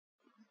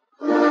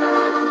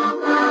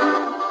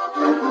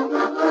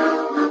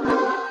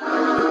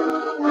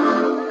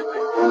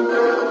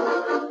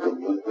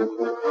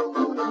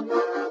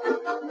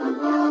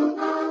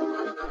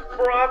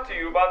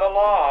by the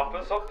law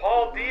office of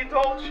Paul D.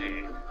 Dolce,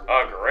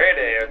 a grade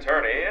A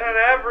attorney in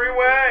every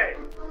way.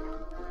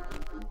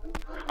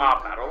 A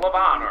battle of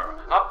honor,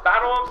 a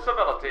battle of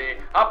civility,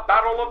 a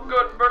battle of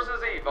good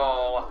versus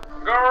evil.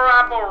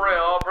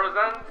 Grapplereel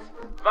presents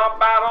the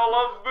Battle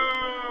of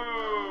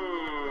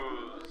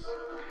Boooze.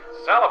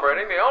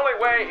 Celebrating the only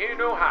way he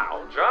knew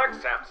how, Jock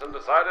Samson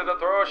decided to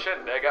throw a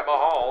shindig at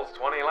Mahall's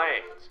 20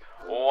 lanes,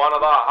 one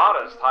of the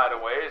hottest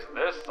hideaways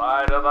this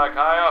side of the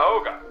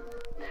Cuyahoga.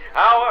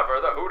 However,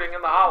 the hooting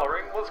and the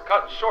hollering was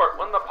cut short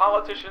when the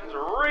politicians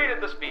raided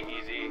the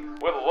speakeasy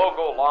with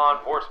local law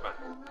enforcement.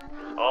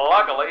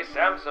 Luckily,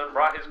 Samson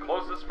brought his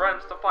closest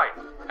friends to fight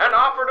and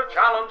offered a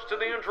challenge to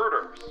the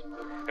intruders.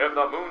 If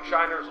the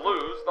moonshiners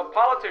lose, the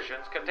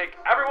politicians can take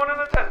everyone in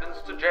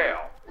attendance to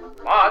jail.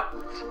 But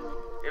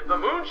if the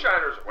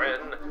moonshiners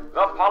win,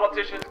 the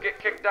politicians get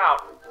kicked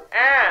out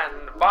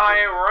and buy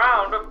a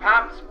round of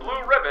Pabst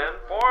Blue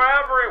Ribbon for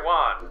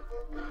everyone.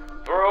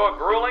 Through a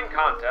grueling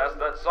contest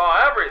that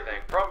saw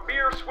everything from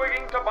beer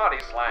swigging to body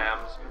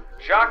slams,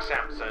 Jock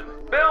Samson,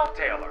 Bill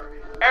Taylor,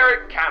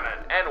 Arik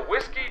Cannon, and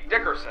Whiskey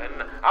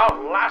Dickerson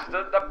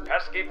outlasted the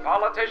pesky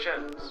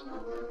politicians.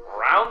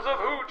 Rounds of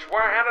hooch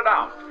were handed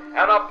out,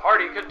 and a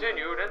party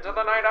continued into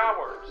the night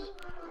hours.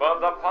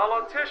 But the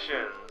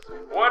politicians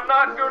would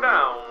not go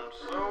down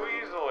so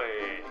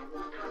easily.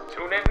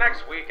 Tune in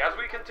next week as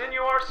we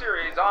continue our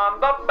series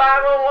on the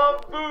Battle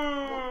of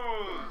Boooze.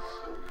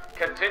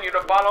 Continue to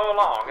follow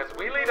along as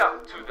we lead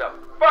up to the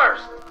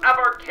first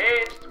ever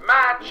caged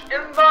match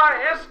in the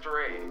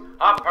history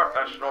of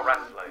professional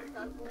wrestling.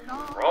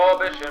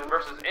 Prohibition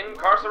versus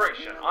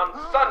Incarceration on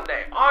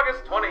Sunday,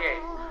 August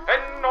 28th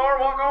in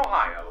Norwalk,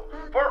 Ohio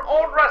for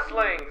Old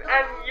Wrestling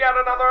and yet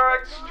another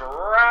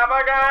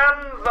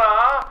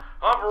extravaganza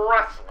of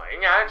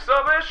wrestling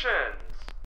exhibition.